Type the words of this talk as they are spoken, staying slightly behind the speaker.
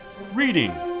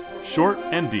Reading Short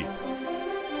and Deep.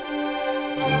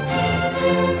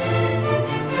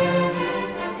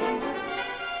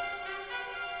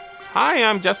 Hi,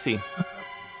 I'm Jesse.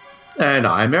 And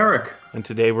I'm Eric. And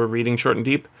today we're reading Short and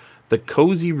Deep, The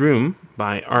Cozy Room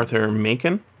by Arthur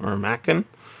Machen.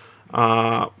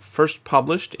 First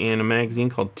published in a magazine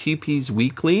called TP's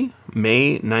Weekly,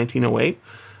 May 1908.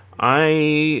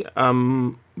 I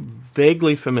am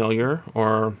vaguely familiar,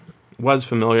 or was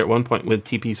familiar at one point with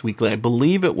TP's Weekly. I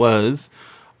believe it was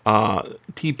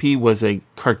TP was a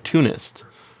cartoonist,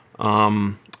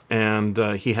 and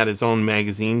he had his own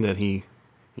magazine that he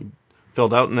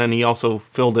filled out, and then he also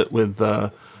filled it with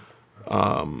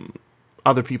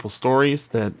other people's stories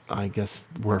that I guess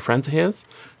were friends of his.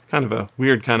 Kind of a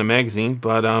weird kind of magazine,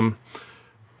 but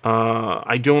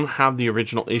I don't have the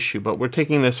original issue, but we're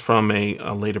taking this from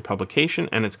a later publication,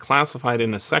 and it's classified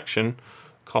in a section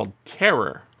called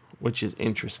Terror, which is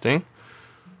interesting.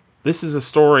 This is a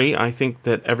story I think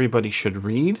that everybody should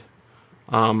read.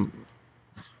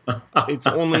 It's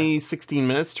only 16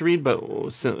 minutes to read, but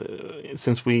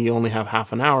since we only have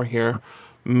half an hour here,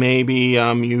 maybe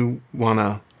you want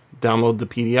to download the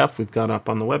PDF we've got up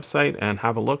on the website and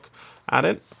have a look at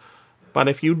it. But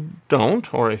if you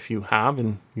don't, or if you have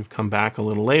and you've come back a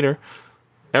little later,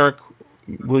 Eric,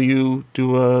 will you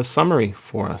do a summary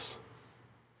for us?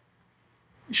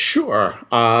 Sure.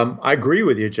 I agree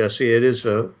with you, Jesse. It is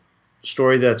a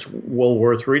story that's well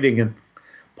worth reading. And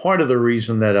part of the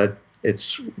reason that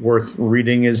it's worth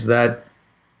reading is that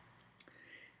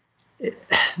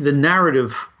the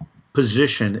narrative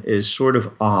position is sort of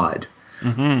odd.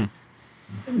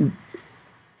 Mm-hmm.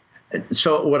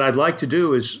 So, what I'd like to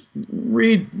do is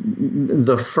read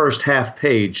the first half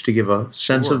page to give a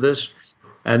sense of Sure. this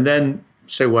and then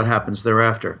say what happens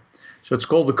thereafter. So, it's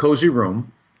called The Cozy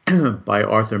Room by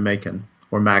Arthur Machen,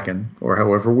 or Machen, or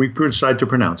however we decide to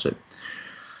pronounce it.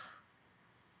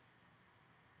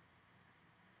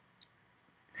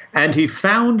 And he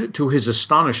found, to his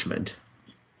astonishment,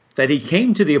 that he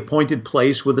came to the appointed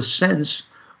place with a sense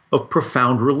of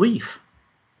profound relief.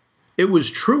 It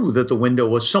was true that the window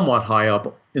was somewhat high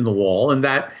up in the wall, and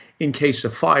that, in case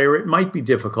of fire, it might be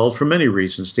difficult for many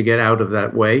reasons to get out of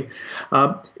that way.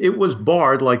 It was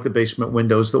barred like the basement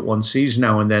windows that one sees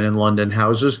now and then in London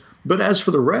houses, but as for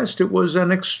the rest, it was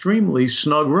an extremely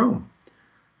snug room.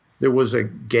 There was a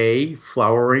gay,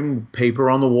 flowering paper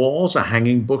on the walls, a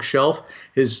hanging bookshelf.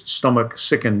 His stomach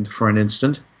sickened for an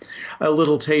instant. A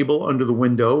little table under the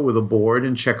window with a board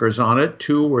and checkers on it,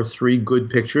 two or three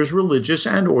good pictures, religious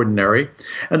and ordinary,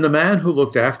 and the man who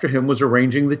looked after him was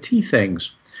arranging the tea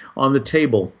things on the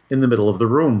table in the middle of the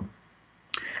room.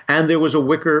 And there was a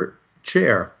wicker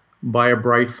chair by a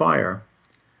bright fire.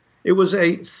 It was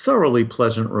a thoroughly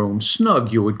pleasant room,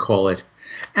 snug, you would call it.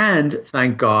 And,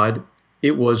 thank God,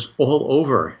 it was all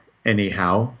over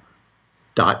anyhow.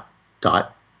 Dot,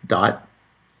 dot, dot.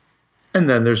 And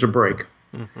then there's a break.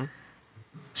 Mm-hmm.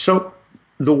 So,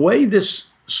 the way this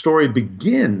story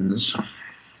begins,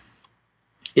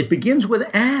 it begins with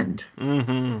and.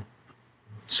 Mm-hmm.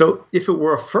 So, if it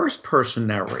were a first person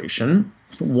narration,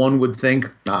 one would think,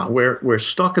 we're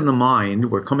stuck in the mind,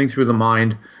 we're coming through the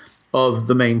mind of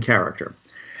the main character.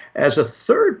 As a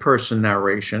third person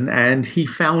narration, and he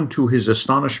found to his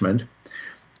astonishment,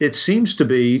 it seems to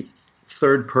be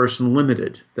third person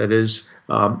limited. That is,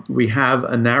 we have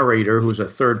a narrator who's a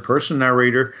third person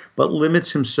narrator, but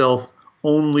limits himself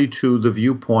only to the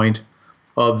viewpoint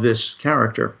of this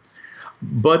character.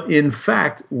 But in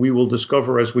fact, we will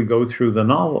discover as we go through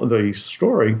the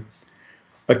story,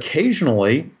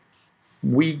 occasionally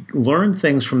we learn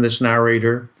things from this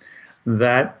narrator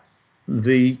that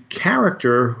the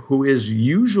character who is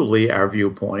usually our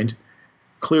viewpoint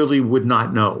clearly would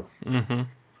not know. Mm-hmm.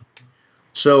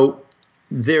 So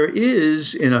there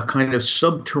is, in a kind of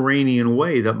subterranean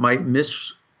way that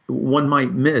one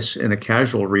might miss in a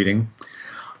casual reading,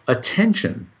 a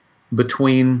tension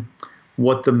between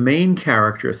what the main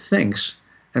character thinks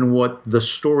and what the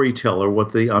storyteller,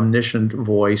 what the omniscient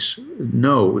voice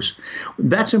knows.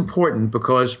 That's important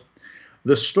because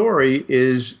the story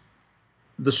is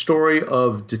the story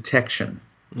of detection.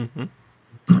 Mm-hmm.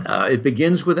 It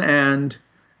begins with and.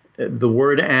 The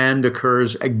word and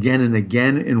occurs again and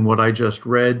again in what I just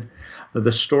read.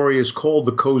 The story is called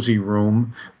The Cozy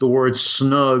Room. The word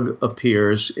snug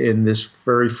appears in this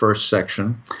very first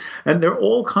section. And there are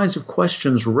all kinds of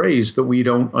questions raised that we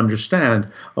don't understand.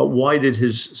 Why did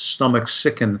his stomach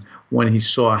sicken when he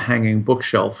saw a hanging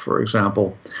bookshelf, for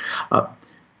example? Uh,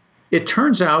 it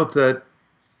turns out that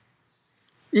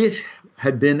it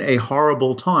had been a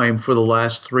horrible time for the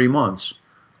last 3 months,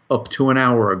 up to an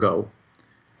hour ago.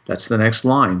 That's the next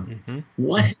line. Mm-hmm.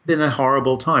 What had been a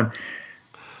horrible time?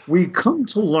 We come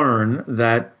to learn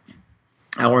that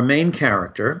our main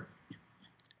character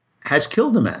has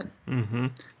killed a man. Mm-hmm.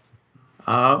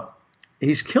 Uh,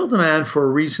 he's killed a man for a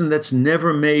reason that's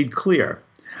never made clear.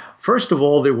 First of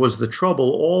all, there was the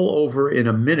trouble all over in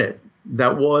a minute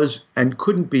that was and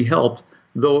couldn't be helped,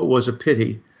 though it was a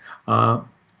pity. And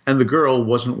the girl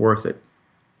wasn't worth it.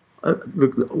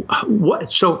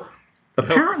 What? So Yep.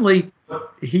 apparently,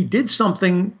 he did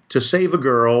something to save a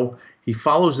girl. He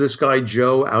follows this guy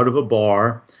Joe out of a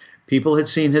bar. People had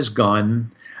seen his gun,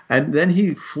 and then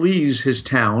he flees his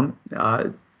town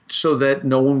so that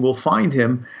no one will find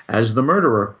him as the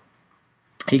murderer.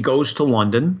 He goes to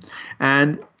London,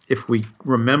 and if we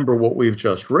remember what we've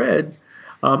just read,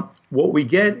 what we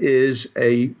get is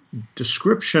a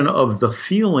description of the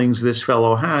feelings this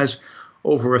fellow has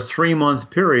over a 3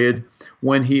 month period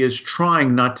when he is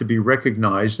trying not to be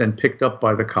recognized and picked up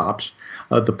by the cops,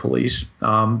 the police,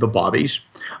 the bobbies.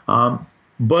 Um,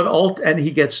 and he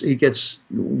gets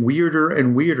weirder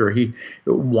and weirder. He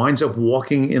winds up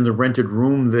walking in the rented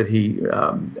room that he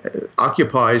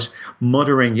occupies,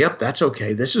 muttering, "Yep, that's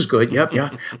okay. This is good. Yep, yeah."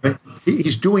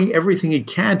 He's doing everything he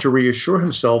can to reassure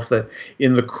himself that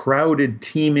in the crowded,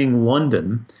 teeming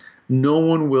London, no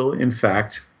one will, in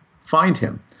fact, find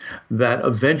him, that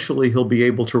eventually he'll be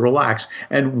able to relax.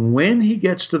 And when he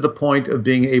gets to the point of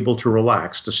being able to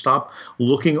relax, to stop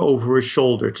looking over his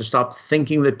shoulder, to stop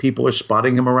thinking that people are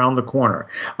spotting him around the corner,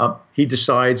 he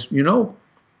decides,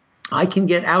 I can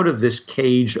get out of this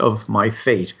cage of my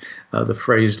fate. The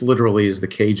phrase literally is the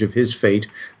cage of his fate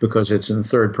because it's in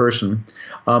third person,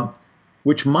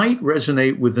 which might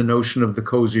resonate with the notion of the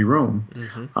cozy room.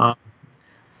 Mm-hmm.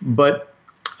 But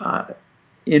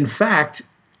in fact,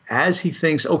 as he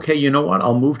thinks, okay, you know what?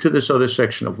 I'll move to this other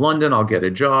section of London. I'll get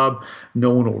a job.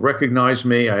 No one will recognize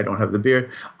me. I don't have the beard.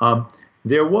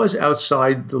 There was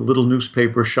outside the little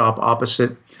newspaper shop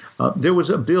opposite, there was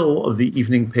a bill of the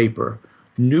evening paper.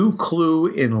 New clue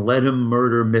in Ledham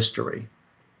murder mystery.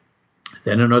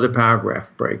 Then another paragraph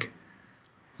break.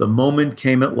 The moment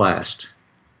came at last.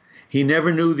 He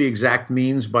never knew the exact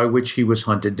means by which he was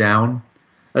hunted down.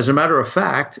 As a matter of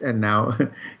fact, and now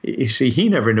you see, he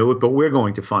never knew it, but we're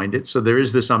going to find it. So there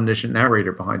is this omniscient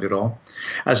narrator behind it all.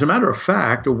 As a matter of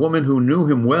fact, a woman who knew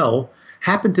him well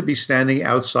happened to be standing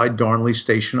outside Darnley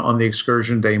Station on the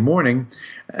excursion day morning,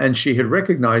 and she had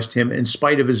recognized him in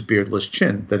spite of his beardless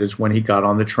chin. That is when he got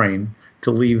on the train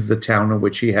to leave the town in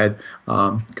which he had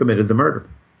committed the murder.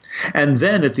 And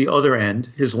then at the other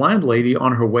end, his landlady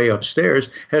on her way upstairs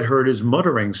had heard his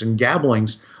mutterings and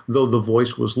gabblings, though the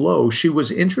voice was low. She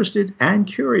was interested and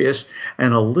curious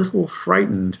and a little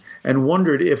frightened and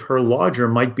wondered if her lodger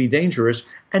might be dangerous,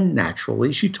 and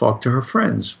naturally she talked to her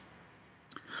friends.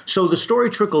 So the story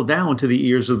trickled down to the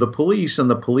ears of the police, and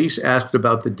the police asked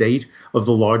about the date of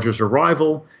the lodger's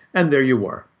arrival, and there you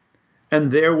were. And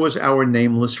there was our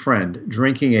nameless friend,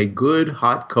 drinking a good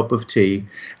hot cup of tea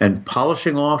and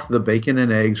polishing off the bacon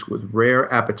and eggs with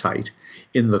rare appetite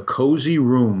in the cozy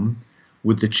room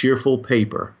with the cheerful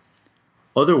paper,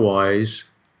 otherwise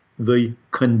the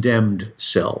condemned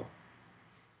cell.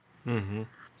 Mm-hmm.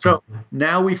 So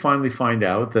now we finally find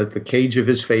out that the cage of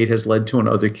his fate has led to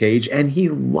another cage, and he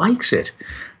likes it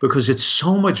because it's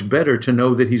so much better to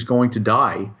know that he's going to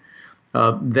die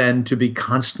than to be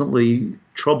constantly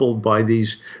troubled by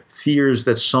these fears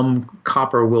that some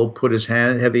copper will put his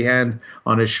heavy hand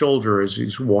on his shoulder as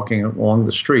he's walking along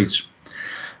the streets.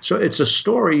 So it's a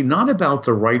story not about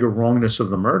the right or wrongness of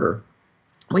the murder.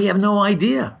 We have no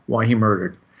idea why he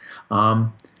murdered.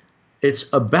 Um,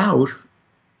 it's about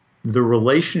the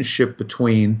relationship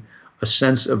between a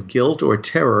sense of guilt or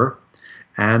terror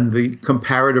and the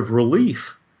comparative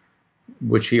relief,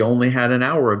 which he only had an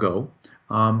hour ago,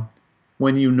 um,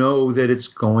 when you know that it's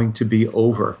going to be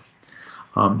over.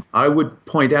 I would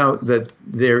point out that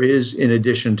there is, in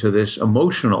addition to this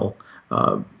emotional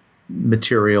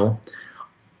material,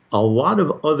 a lot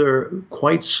of other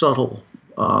quite subtle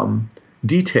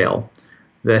detail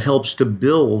that helps to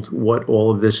build what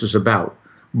all of this is about.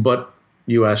 But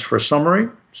you asked for a summary,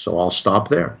 so I'll stop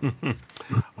there.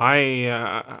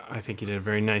 I think you did a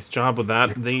very nice job with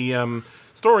that. The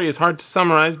story is hard to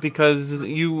summarize because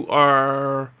you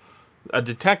are a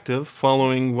detective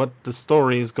following what the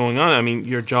story is going on. I mean,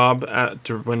 your job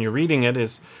when you're reading it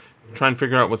is trying to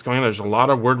figure out what's going on. There's a lot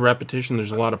of word repetition.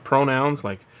 There's a lot of pronouns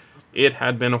like it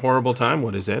had been a horrible time.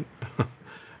 What is it?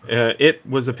 It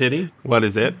was a pity. What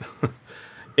is it?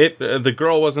 The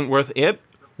girl wasn't worth it.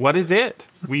 What is it?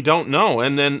 We don't know.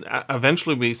 And then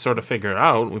eventually we sort of figure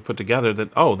out, we put together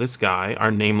that, this guy, our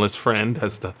nameless friend,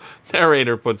 as the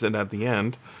narrator puts it at the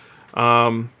end,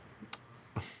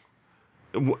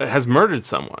 has murdered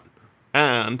someone,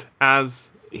 and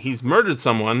as he's murdered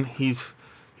someone, he's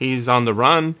on the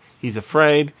run. He's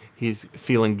afraid. He's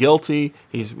feeling guilty.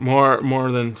 He's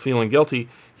more than feeling guilty.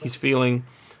 He's feeling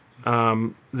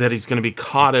that he's going to be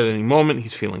caught at any moment.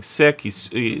 He's feeling sick.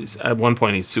 He's at one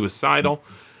point he's suicidal,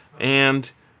 and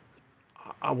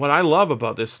what I love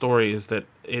about this story is that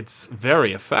it's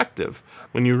very effective.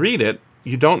 When you read it,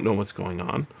 you don't know what's going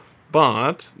on,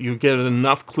 but you get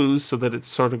enough clues so that it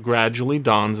sort of gradually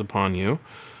dawns upon you.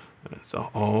 So,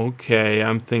 okay,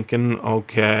 I'm thinking,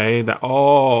 okay,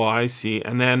 I see.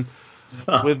 And then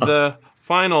with the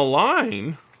final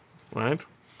line, right?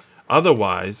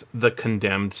 Otherwise, the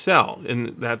condemned cell,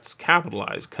 and that's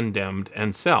capitalized, condemned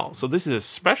and cell. So this is a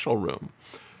special room.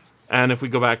 And if we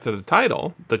go back to the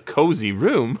title, the cozy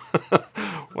room,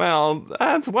 well,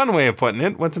 that's one way of putting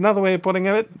it. What's another way of putting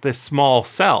it? The small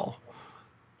cell,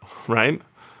 right?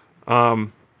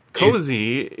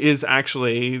 Cozy is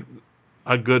actually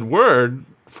a good word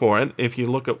for it if you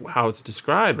look at how it's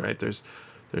described, right?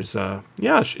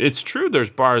 Yeah, it's true. There's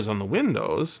bars on the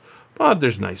windows, but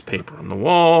there's nice paper on the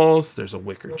walls. There's a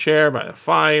wicker chair by a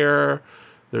fire.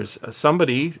 There's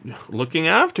somebody looking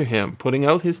after him, putting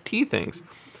out his tea things.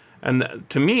 And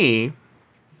to me,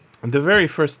 the very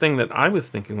first thing that I was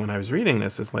thinking when I was reading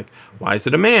this is like, why is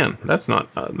it a man? That's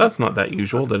not that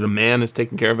usual that a man is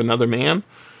taking care of another man.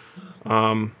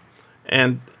 And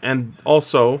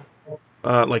also,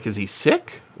 like, is he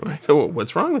sick? Right?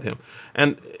 What's wrong with him?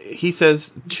 And he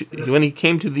says when he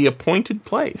came to the appointed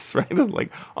place, right?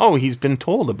 Like, oh, he's been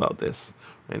told about this,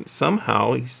 and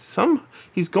somehow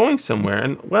he's going somewhere.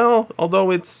 And well, although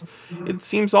it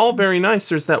seems all very nice,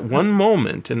 there's that one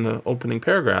moment in the opening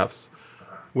paragraphs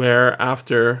where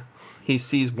after he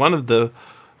sees one of the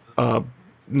uh,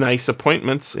 nice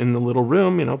appointments in the little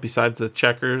room, besides the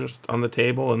checkers on the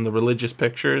table and the religious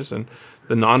pictures and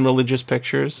the non-religious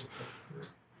pictures,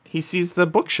 he sees the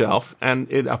bookshelf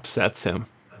and it upsets him.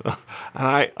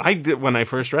 And I did when I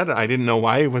first read it, I didn't know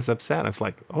why he was upset. I was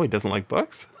like, oh, he doesn't like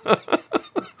books.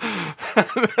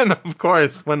 And then, of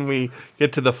course, when we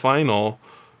get to the final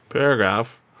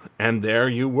paragraph, and there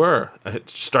you were. It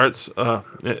starts.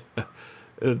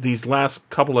 These last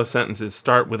couple of sentences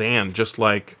start with "and," just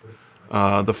like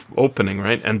the opening,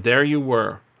 right? And there you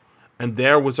were. And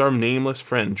there was our nameless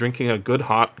friend drinking a good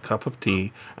hot cup of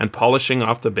tea and polishing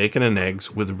off the bacon and eggs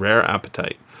with rare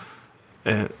appetite.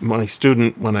 And my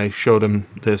student, when I showed him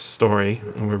this story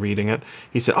and we're reading it,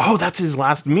 he said, "Oh, that's his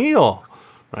last meal,"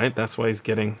 right? That's why he's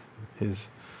getting his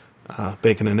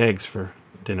bacon and eggs for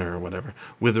dinner or whatever.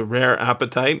 With a rare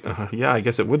appetite, yeah, I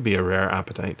guess it would be a rare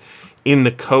appetite. In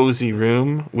the cozy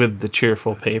room with the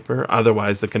cheerful paper,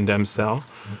 otherwise the condemned cell.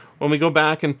 When we go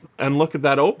back and look at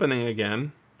that opening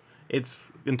again, it's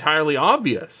entirely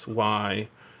obvious why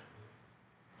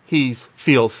he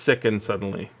feels sickened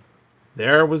suddenly.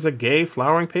 There was a gay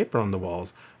flowering paper on the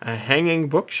walls, a hanging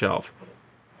bookshelf.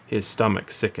 His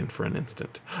stomach sickened for an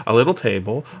instant. A little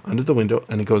table under the window,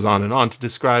 and it goes on and on to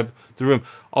describe the room.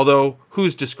 Although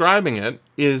who's describing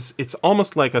it's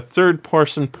almost like a third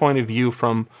person point of view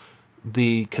from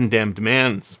the condemned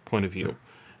man's point of view.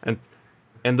 And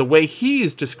and the way he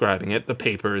is describing it, the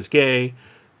paper is gay,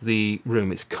 the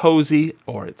room is cozy,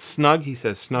 or it's snug. He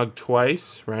says snug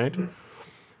twice, right?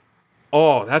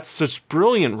 Oh, that's such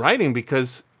brilliant writing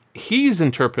because he's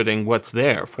interpreting what's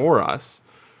there for us,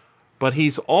 but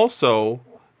he's also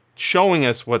showing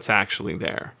us what's actually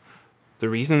there. The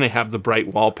reason they have the bright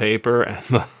wallpaper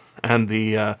and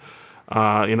the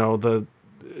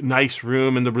nice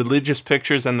room and the religious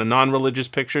pictures and the non-religious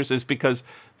pictures is because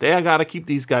they got to keep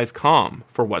these guys calm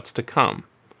for what's to come.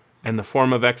 And the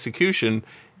form of execution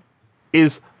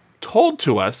is told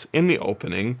to us in the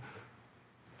opening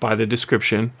by the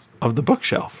description of the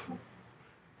bookshelf.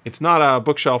 It's not a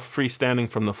bookshelf freestanding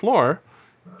from the floor.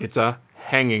 It's a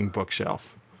hanging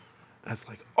bookshelf. It's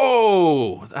like,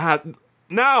 oh,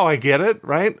 now I get it,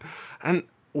 right? And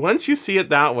once you see it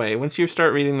that way, once you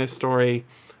start reading this story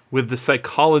with the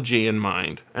psychology in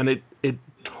mind, and it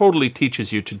totally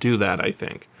teaches you to do that, I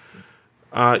think,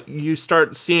 you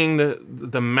start seeing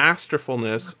the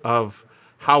masterfulness of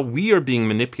how we are being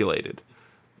manipulated,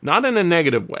 not in a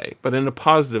negative way, but in a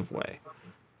positive way.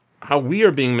 How we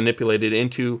are being manipulated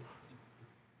into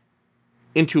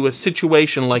a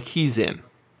situation like he's in,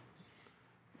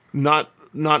 not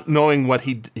knowing what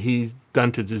he's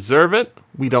done to deserve it.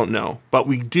 We don't know, but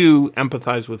we do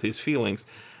empathize with his feelings.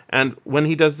 And when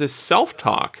he does this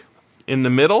self-talk in the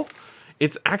middle,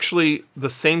 it's actually the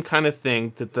same kind of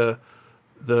thing that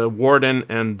the warden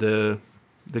and the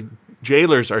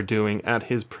jailers are doing at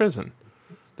his prison.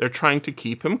 They're trying to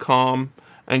keep him calm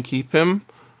and keep him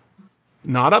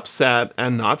not upset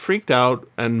and not freaked out,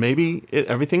 and maybe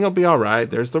everything will be all right.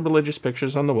 There's the religious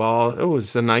pictures on the wall. Oh,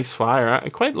 it's a nice fire. I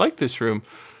quite like this room.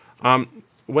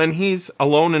 When he's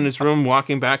alone in his room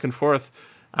walking back and forth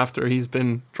after he's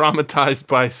been traumatized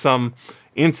by some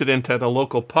incident at a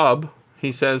local pub,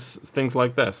 he says things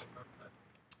like this.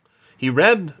 He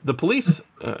read the police,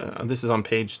 this is on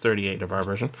page 38 of our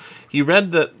version, he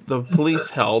read that the police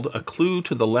held a clue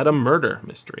to the Letta murder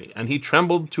mystery, and he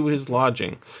trembled to his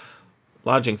lodgings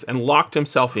and locked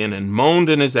himself in and moaned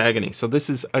in his agony. So this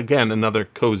is, again, another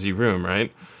cozy room,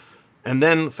 right? And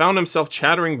then found himself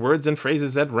chattering words and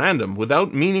phrases at random,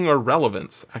 without meaning or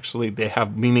relevance. Actually, they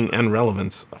have meaning and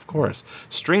relevance, of course.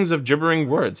 Strings of gibbering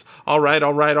words. All right,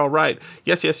 all right, all right.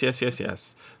 Yes, yes, yes, yes,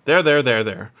 yes. There, there, there,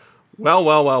 there. Well,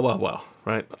 well, well, well, well.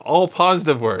 Right? All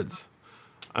positive words.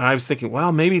 And I was thinking,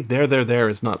 well, maybe there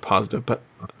is not positive. But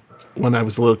when I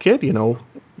was a little kid,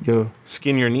 you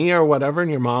skin your knee or whatever, and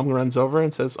your mom runs over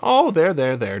and says, oh, there,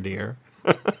 dear.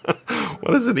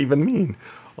 What does it even mean?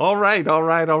 All right, all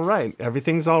right, all right.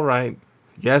 Everything's all right.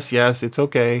 Yes, yes, it's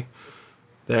okay.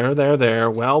 There.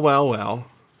 Well, well, well.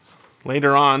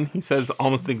 Later on, he says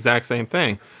almost the exact same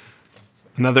thing.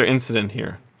 Another incident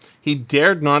here. He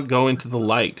dared not go into the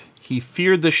light. He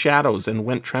feared the shadows and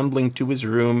went trembling to his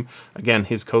room, again,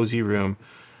 his cozy room,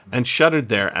 and shuddered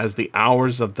there as the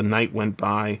hours of the night went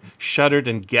by, shuddered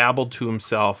and gabbled to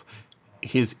himself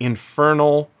his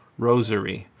infernal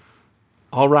rosary.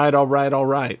 All right, all right, all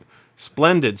right.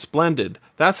 Splendid, splendid.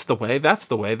 That's the way, that's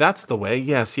the way, that's the way.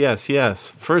 Yes, yes, yes.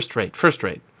 First rate, first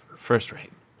rate, first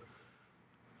rate.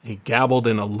 He gabbled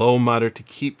in a low mutter to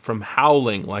keep from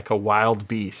howling like a wild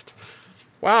beast.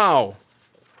 Wow,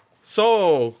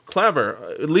 so clever.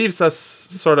 It leaves us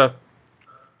sort of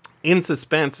in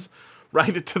suspense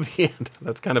right to the end.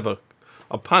 That's kind of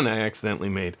a pun I accidentally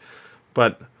made.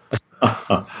 But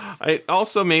it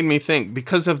also made me think,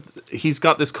 because of he's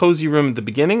got this cozy room at the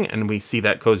beginning, and we see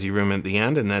that cozy room at the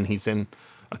end, and then he's in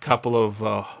a couple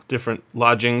of different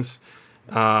lodgings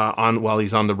on while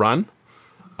he's on the run.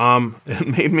 It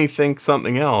made me think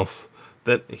something else,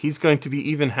 that he's going to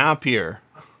be even happier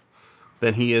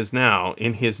than he is now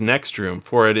in his next room,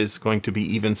 for it is going to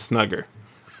be even snugger.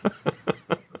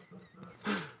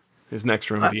 His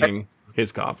next room being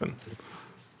his coffin.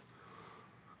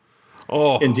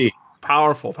 Oh, Indeed.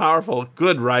 powerful, powerful,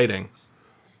 good writing.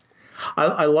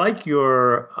 I like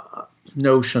your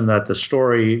notion that the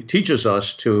story teaches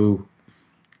us to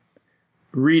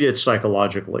read it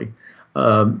psychologically.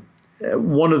 Um,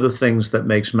 One of the things that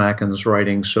makes Macken's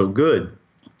writing so good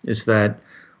is that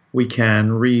we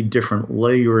can read different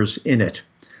layers in it.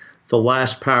 The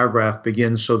last paragraph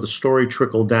begins, so the story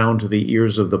trickled down to the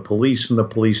ears of the police, and the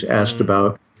police asked Mm,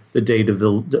 about the date of the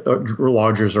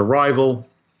lodger's arrival.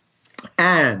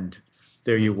 And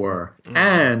there you mm-hmm, were. mm-hmm.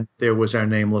 And there was our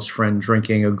nameless friend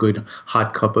drinking a good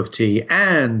hot cup of tea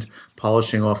and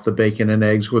polishing off the bacon and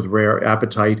eggs with rare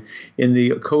appetite in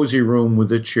the cozy room with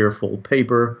the cheerful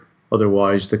paper,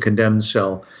 otherwise the condemned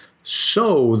cell.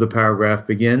 So the paragraph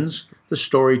begins, the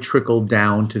story trickled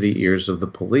down to the ears of the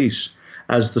police,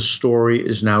 as the story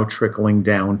is now trickling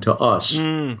down to us,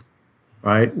 Mm,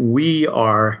 right? We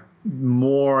are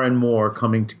more and more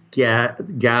coming to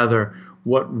gather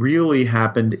what really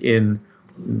happened in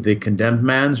the condemned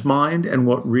man's mind and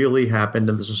what really happened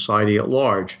in the society at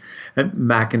large. And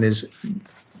Machen is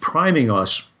priming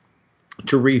us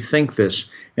to rethink this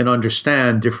and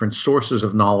understand different sources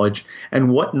of knowledge and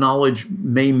what knowledge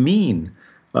may mean.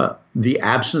 The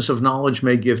absence of knowledge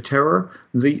may give terror.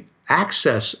 The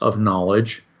access of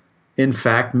knowledge, in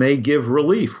fact, may give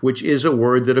relief, which is a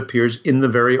word that appears in the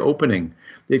very opening.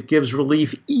 It gives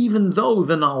relief even though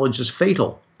the knowledge is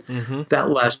fatal. mm-hmm, That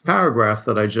last paragraph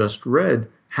that I just read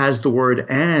has the word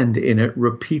and in it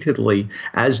repeatedly,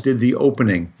 as did the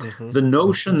opening. mm-hmm, The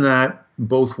notion that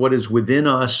both what is within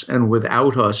us and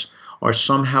without us are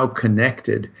somehow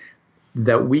connected,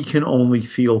 that we can only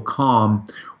feel calm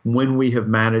when we have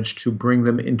managed to bring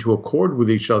them into accord with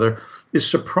each other, is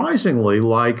surprisingly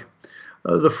like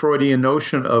the Freudian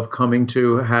notion of coming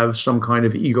to have some kind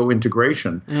of ego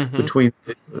integration mm-hmm. between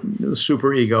the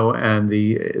superego and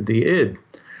the id.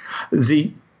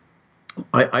 The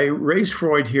I raise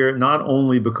Freud here not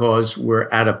only because we're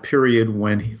at a period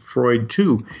when Freud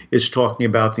too is talking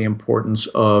about the importance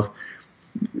of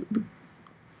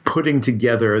putting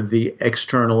together the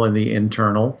external and the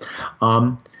internal,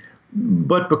 um,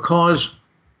 but because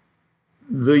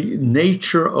the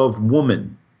nature of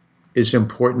woman is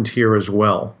important here as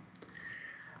well.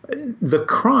 The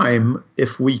crime,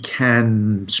 if we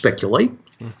can speculate,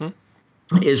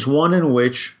 Mm-hmm. is one in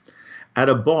which at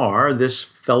a bar, this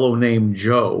fellow named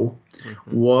Joe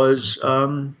Mm-hmm. was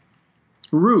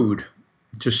rude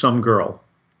to some girl.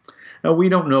 Now, we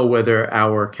don't know whether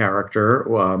our character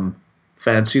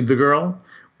fancied the girl,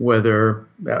 whether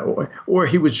or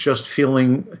he was just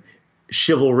feeling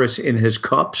chivalrous in his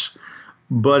cups.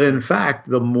 But in fact,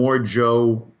 the more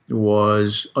Joe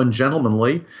was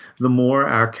ungentlemanly, the more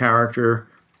our character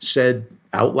said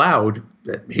out loud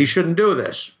that he shouldn't do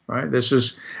this. Right? This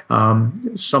is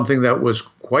something that was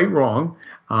quite wrong.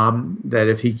 That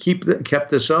if he kept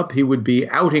this up, he would be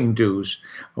outing dues,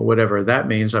 or whatever that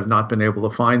means. I've not been able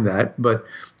to find that, but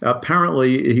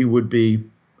apparently he would be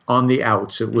on the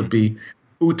outs. It would be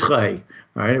outre,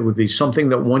 right? It would be something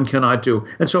that one cannot do.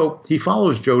 And so he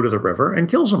follows Joe to the river and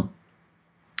kills him.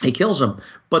 He kills him,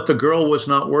 but the girl was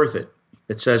not worth it,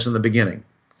 it says in the beginning.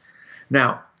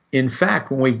 Now, in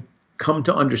fact, when we come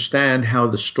to understand how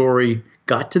the story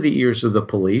got to the ears of the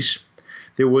police,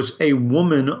 there was a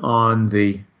woman on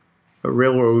the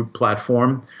railroad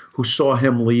platform who saw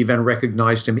him leave and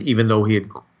recognized him, even though he had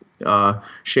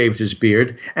shaved his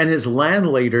beard. And his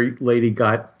landlady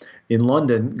in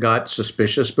London got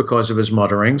suspicious because of his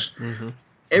mutterings. Mm-hmm.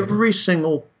 Every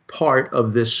single part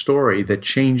of this story that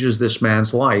changes this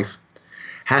man's life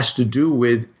has to do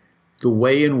with the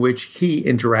way in which he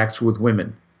interacts with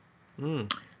women.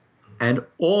 Mm. And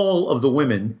all of the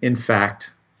women, in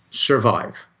fact,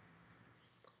 survive.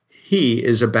 He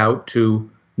is about to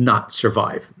not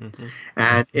survive. Mm-hmm.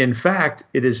 And in fact,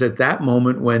 it is at that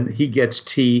moment when he gets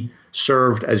tea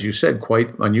served, as you said, quite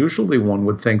unusually, one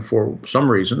would think for some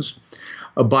reasons,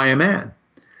 by a man.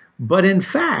 But in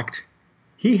fact,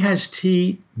 he has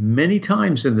tea many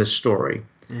times in this story.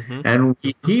 Mm-hmm. And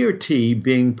we hear tea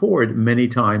being poured many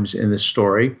times in this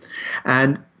story.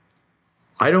 And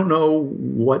I don't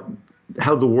know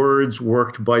how the words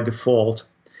worked by default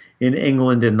in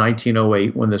England in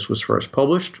 1908 when this was first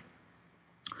published,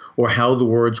 or how the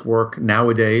words work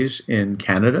nowadays in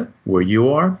Canada, where you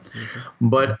are. Mm-hmm.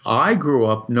 But I grew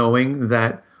up knowing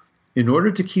that in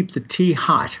order to keep the tea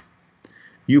hot,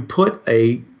 you put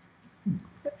a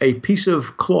piece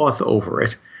of cloth over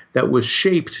it that was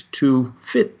shaped to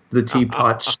fit the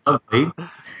teapot snugly,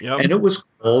 yep. And it was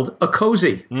called a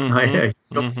cozy.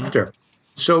 Mm-hmm. Mm-hmm.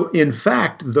 So, in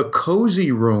fact, the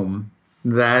cozy room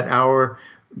that our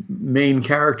main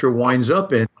character winds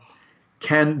up in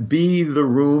can be the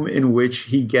room in which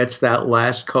he gets that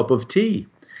last cup of tea.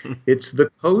 It's the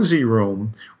cozy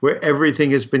room where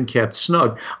everything has been kept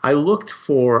snug. I looked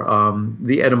for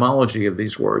the etymology of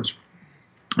these words,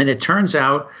 and it turns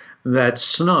out that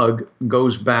snug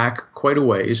goes back quite a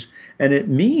ways, and it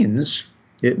means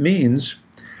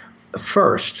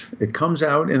first, it comes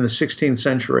out in the 16th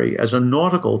century as a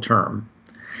nautical term.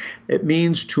 It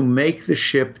means to make the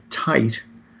ship tight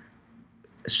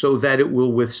so that it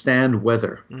will withstand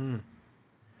weather. Mm.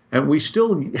 And we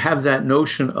still have that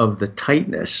notion of the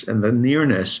tightness and the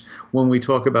nearness when we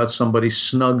talk about somebody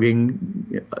snugging,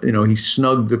 he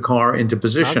snugged the car into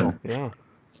position. Snuggle, yeah.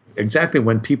 Exactly.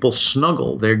 When people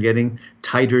snuggle, they're getting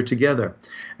tighter together.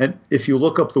 And if you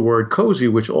look up the word cozy,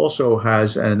 which also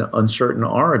has an uncertain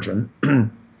origin,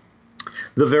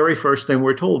 the very first thing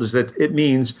we're told is that it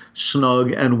means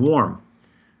snug and warm,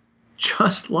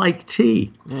 just like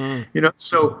tea. Mm.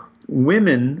 So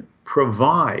women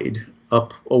provide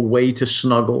a way to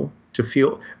snuggle, to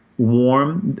feel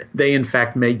warm. They, in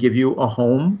fact, may give you a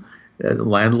home, a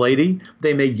landlady.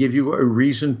 They may give you a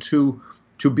reason to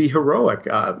be heroic,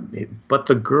 but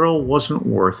the girl wasn't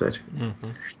worth it.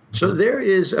 Mm-hmm. So there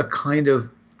is a kind of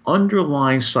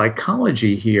underlying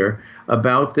psychology here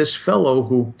about this fellow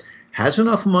who has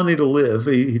enough money to live.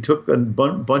 He took a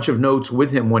bunch of notes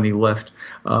with him when he left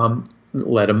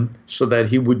Leadham so that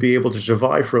he would be able to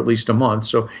survive for at least a month.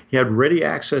 So he had ready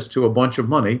access to a bunch of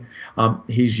money.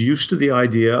 He's used to the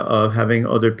idea of having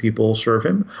other people serve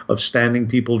him, of standing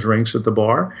people drinks at the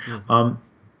bar. Mm-hmm.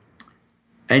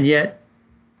 And yet,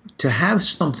 to have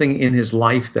something in his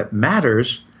life that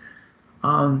matters,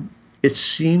 it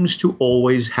seems to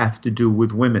always have to do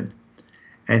with women.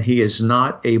 And he is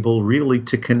not able really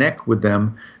to connect with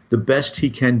them. The best he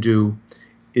can do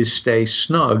is stay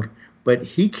snug, but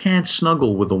he can't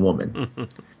snuggle with a woman.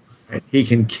 He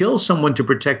can kill someone to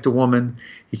protect a woman.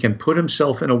 He can put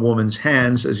himself in a woman's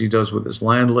hands, as he does with his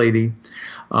landlady.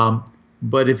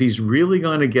 But if he's really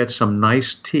going to get some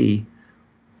nice tea,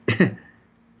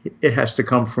 it has to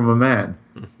come from a man.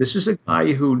 This is a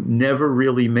guy who never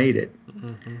really made it.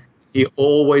 Mm-hmm. He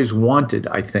always wanted,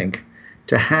 I think,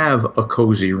 to have a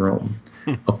cozy room,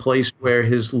 a place where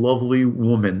his lovely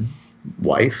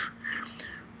wife,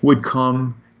 would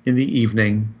come in the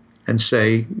evening and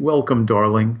say, "Welcome,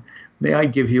 darling. May I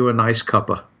give you a nice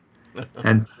cuppa?"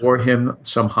 and pour him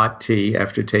some hot tea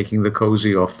after taking the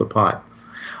cozy off the pot.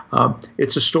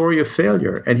 It's a story of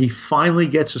failure, and he finally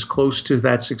gets as close to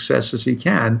that success as he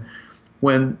can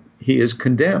when he is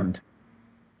condemned.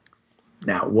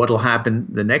 Now, what'll happen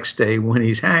the next day when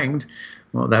he's hanged?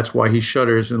 Well, that's why he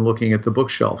shudders in looking at the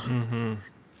bookshelf. Mm-hmm.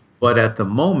 But at the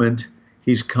moment,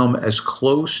 he's come as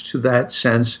close to that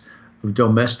sense of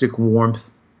domestic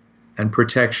warmth and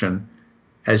protection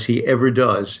as he ever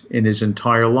does in his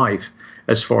entire life,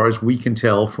 as far as we can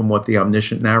tell from what the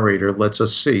omniscient narrator lets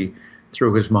us see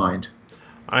through his mind.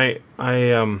 I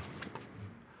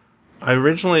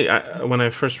originally, when I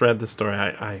first read this story,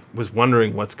 I was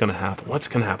wondering what's going to happen. What's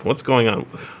going to happen? What's going on?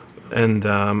 And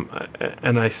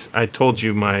I told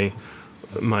you my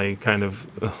kind of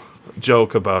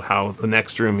joke about how the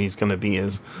next room he's going to be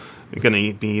is going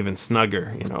to be even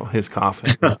snugger, his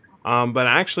coffin. But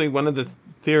actually, one of the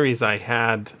theories I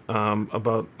had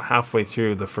about halfway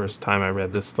through the first time I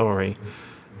read this story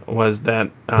was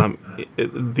that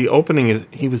the opening is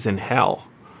he was in hell.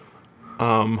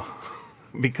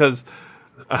 Because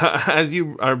as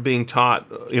you are being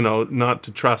taught, not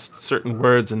to trust certain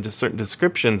words and just certain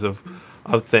descriptions of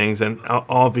things, and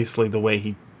obviously the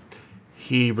way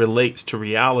he relates to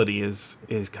reality is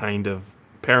kind of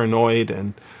paranoid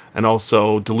and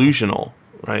also delusional,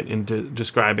 right, in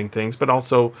describing things, but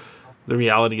also the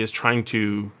reality is trying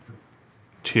to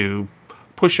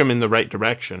push him in the right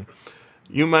direction.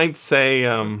 You might say,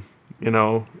 you're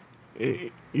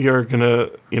gonna,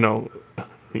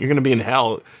 you're going to be in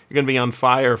hell. You're going to be on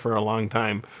fire for a long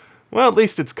time. Well, at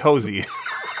least it's cozy.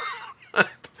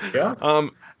 Yeah.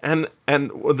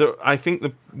 I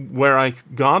think where I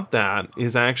got that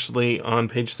is actually on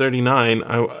page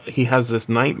 39. He has this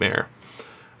nightmare.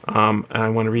 And I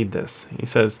want to read this. He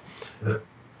says,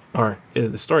 or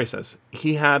the story says,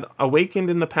 he had awakened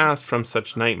in the past from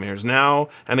such nightmares, now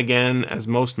and again, as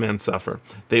most men suffer.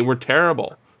 They were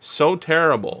terrible, so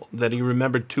terrible that he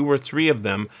remembered 2 or 3 of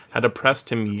them had oppressed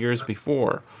him years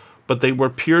before, but they were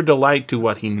pure delight to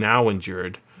what he now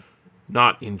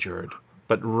not endured,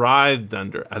 but writhed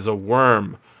under as a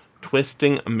worm,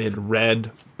 twisting amid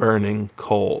red, burning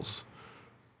coals.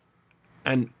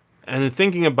 And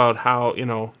thinking about how,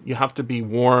 you have to be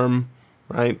warm,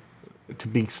 right, to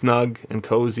be snug and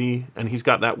cozy, and he's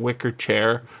got that wicker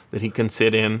chair that he can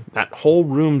sit in. That whole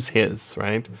room's his,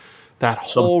 right? That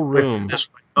Some whole room. this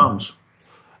comes.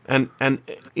 And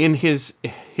in his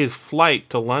flight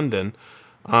to London,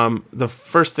 the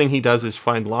first thing he does is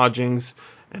find lodgings,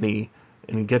 and he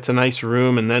gets a nice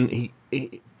room, and then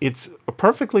it's a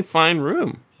perfectly fine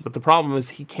room. But the problem is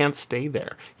he can't stay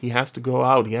there. He has to go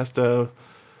out. He has to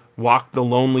walk the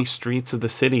lonely streets of the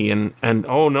city, and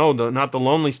oh no, not the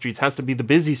lonely streets, has to be the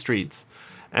busy streets.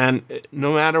 And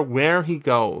no matter where he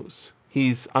goes,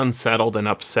 he's unsettled and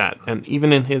upset. And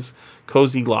even in his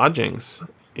cozy lodgings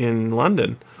in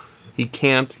London, he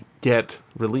can't get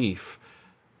relief.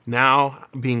 Now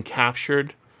being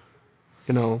captured,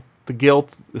 the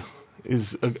guilt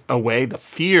is away, the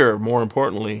fear, more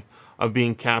importantly, of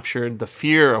being captured, the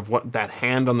fear of what that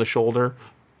hand on the shoulder,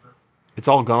 it's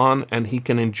all gone, and he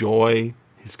can enjoy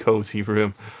his cozy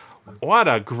room. What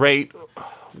a great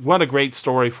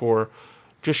story for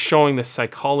just showing the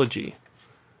psychology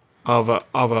of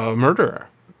a murderer.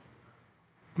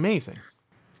 Amazing.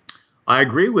 I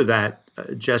agree with that,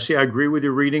 Jesse. I agree with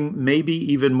your reading, maybe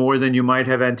even more than you might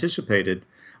have anticipated,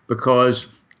 because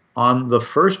on the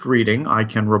first reading, I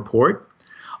can report,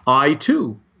 I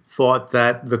too thought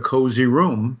that the cozy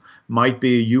room might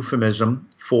be a euphemism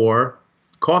for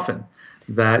coffin,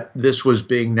 that this was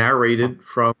being narrated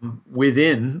from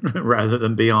within rather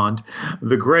than beyond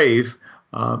the grave.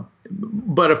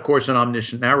 But of course, an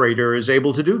omniscient narrator is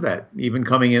able to do that, even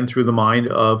coming in through the mind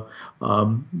of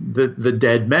the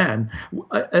dead man.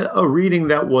 A reading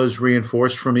that was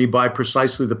reinforced for me by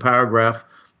precisely the paragraph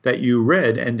that you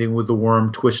read, ending with the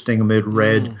worm twisting amid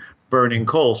red, burning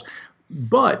coals.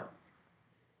 But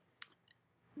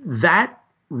that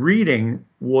reading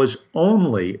was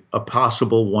only a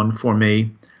possible one for me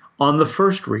on the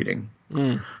first reading.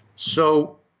 Mm.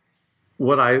 So,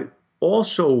 what I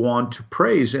also want to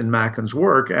praise in Macken's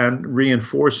work and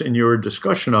reinforce in your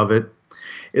discussion of it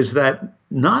is that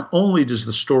not only does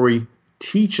the story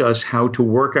teach us how to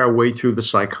work our way through the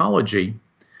psychology,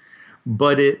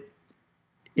 but it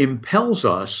impels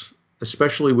us,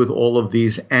 especially with all of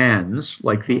these ands,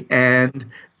 like the and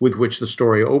with which the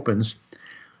story opens,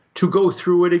 to go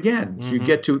through it again. So you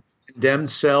get to condemned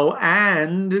cell,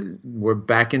 and we're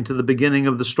back into the beginning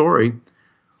of the story.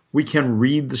 We can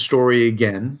read the story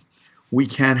again. We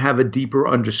can have a deeper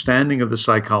understanding of the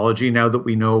psychology now that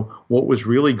we know what was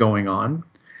really going on.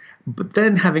 But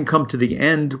then, having come to the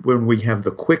end, when we have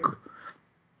the quick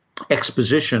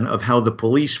exposition of how the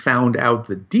police found out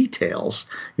the details,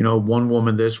 one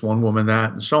woman this, one woman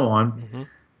that, and so on,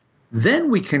 then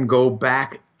we can go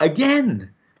back again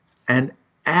and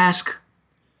ask,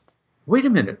 wait a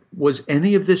minute, was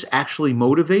any of this actually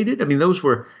motivated? I mean, those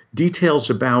were details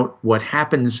about what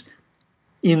happens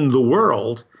in the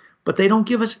world, but they don't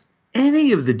give us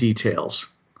any of the details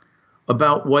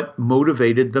about what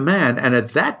motivated the man. And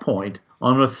at that point,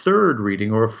 on a third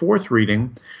reading or a fourth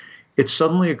reading, it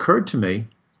suddenly occurred to me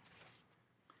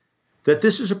that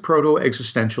this is a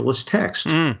proto-existentialist text,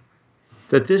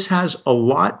 that this has a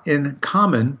lot in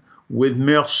common with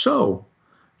Meursault,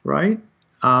 right?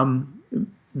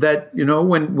 That,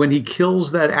 when he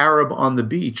kills that Arab on the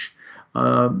beach,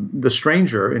 the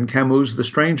stranger in Camus' The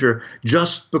Stranger,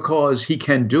 just because he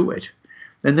can do it.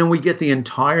 And then we get the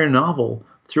entire novel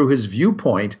through his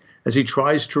viewpoint as he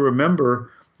tries to remember,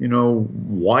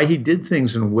 why he did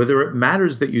things and whether it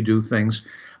matters that you do things.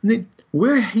 I mean,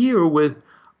 we're here with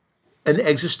an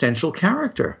existential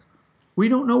character. We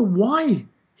don't know why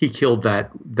he killed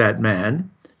that man,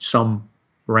 some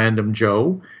random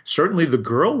Joe. Certainly the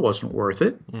girl wasn't worth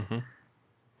it.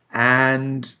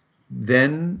 And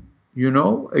then,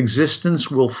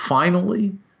 existence will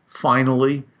finally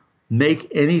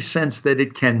make any sense that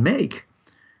it can make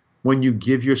when you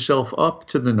give yourself up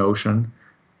to the notion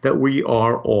that we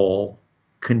are all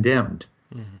condemned.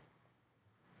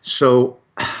 So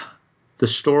the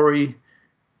story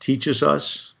teaches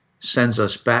us, sends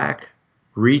us back,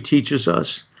 reteaches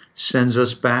us, sends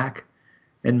us back,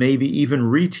 and maybe even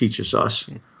reteaches us.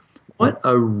 What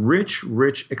a rich,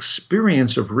 rich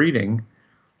experience of reading,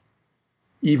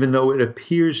 even though it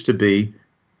appears to be,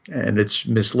 and it's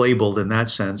mislabeled in that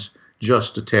sense,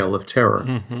 just a tale of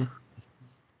terror.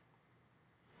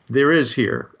 There is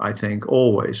here, I think,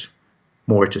 always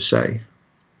more to say.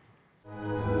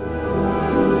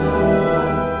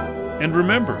 And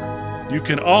remember, you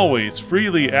can always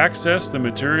freely access the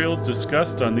materials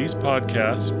discussed on these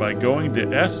podcasts by going to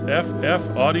sffaudio.com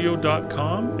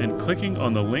and clicking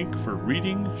on the link for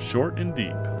Reading Short and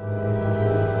Deep.